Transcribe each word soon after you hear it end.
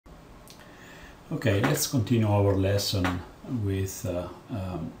Okay, let's continue our lesson with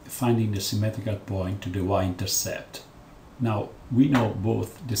finding the symmetrical point to the y-intercept. Now, we know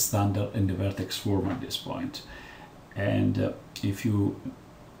both the standard and the vertex form at this point. And if you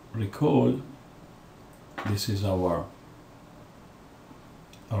recall, this is our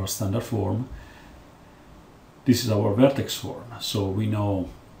standard form. This is our vertex form. So we know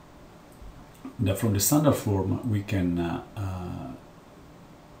that from the standard form we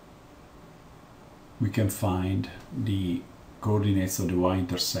can find the coordinates of the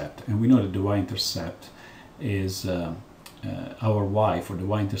y-intercept, and we know that the y-intercept is our y for the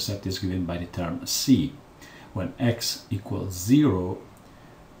y-intercept is given by the term c. When x equals 0,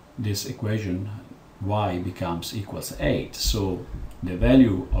 this equation y becomes equals 8. So the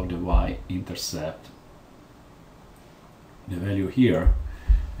value of the y-intercept, the value here,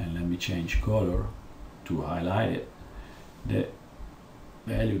 and let me change color to highlight it, the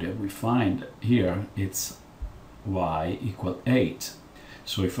value that we find here, it's y equal 8.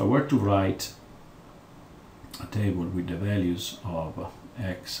 So if I were to write a table with the values of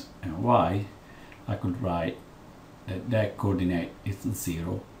x and y, I could write that coordinate is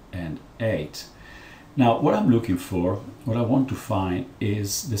 0 and 8. Now what I'm looking for, what I want to find,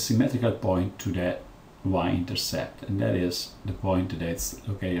 is the symmetrical point to that y-intercept, and that is the point that's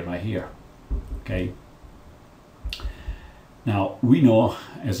located right here. Okay. Now we know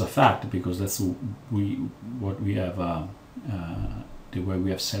as a fact, because that's what we have the way we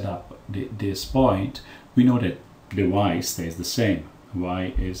have set up this point, we know that the y stays the same.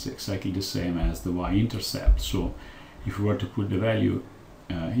 Y is exactly the same as the y-intercept. So if we were to put the value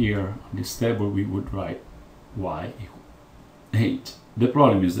here on this table, we would write y equal 8. The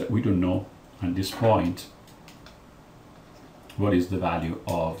problem is that we don't know at this point what is the value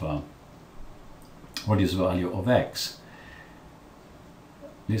of x.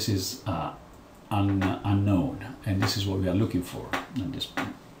 This is unknown, and this is what we are looking for at this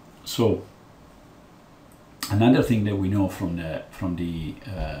point. So another thing that we know from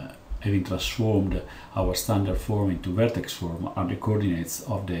having transformed our standard form into vertex form are the coordinates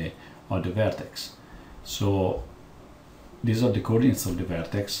of the vertex. So these are the coordinates of the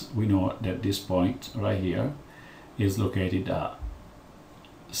vertex. We know that this point right here is located at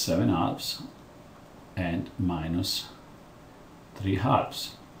 7/2 and minus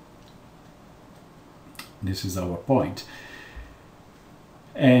 3/2. This is our point.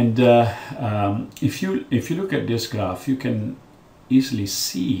 And if you look at this graph, you can easily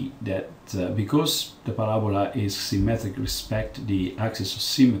see that because the parabola is symmetric with respect to the axis of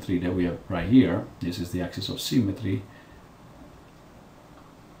symmetry that we have right here, this is the axis of symmetry,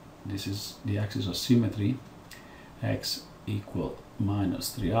 this is the axis of symmetry, x equal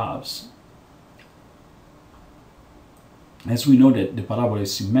minus 3/2. As we know that the parabola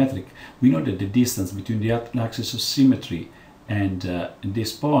is symmetric, we know that the distance between the axis of symmetry and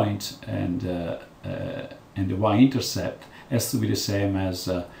this point and the y-intercept has to be the same as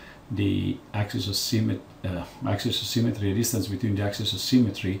the axis of symmetry, the distance between the axis of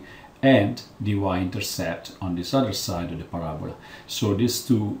symmetry and the y-intercept on this other side of the parabola. So these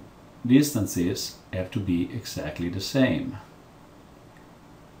two distances have to be exactly the same.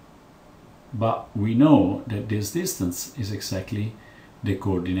 But we know that this distance is exactly the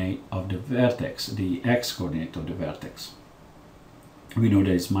coordinate of the vertex, the x coordinate of the vertex. We know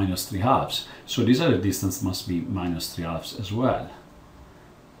that it's minus 3/2, so this other distance must be minus 3/2 as well.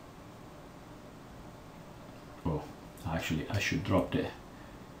 Oh, actually I should drop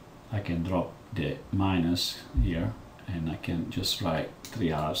I can drop the minus here, and I can just write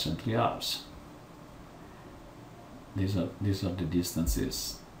 3/2 and 3/2. These are the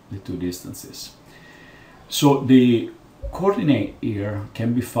distances, the two distances. So the coordinate here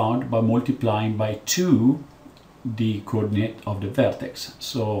can be found by multiplying by 2 the coordinate of the vertex.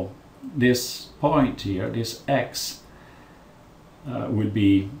 So this point here, this x, will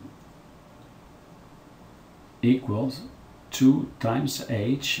be equals 2 times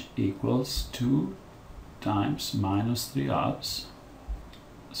h equals 2 times minus 3/2,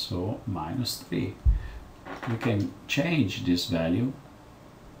 so minus 3. We can change this value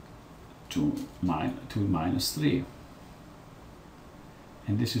to minus 3,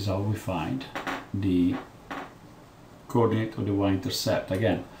 and this is how we find the coordinate of the y-intercept.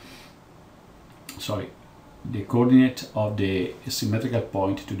 Again, sorry, the coordinate of the symmetrical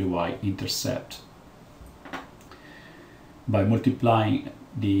point to the y-intercept. By multiplying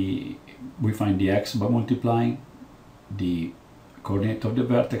we find the x by multiplying the coordinate of the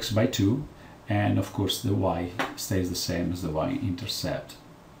vertex by 2, and of course the y stays the same as the y-intercept.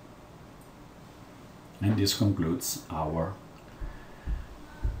 And this concludes our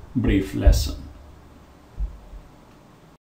brief lesson.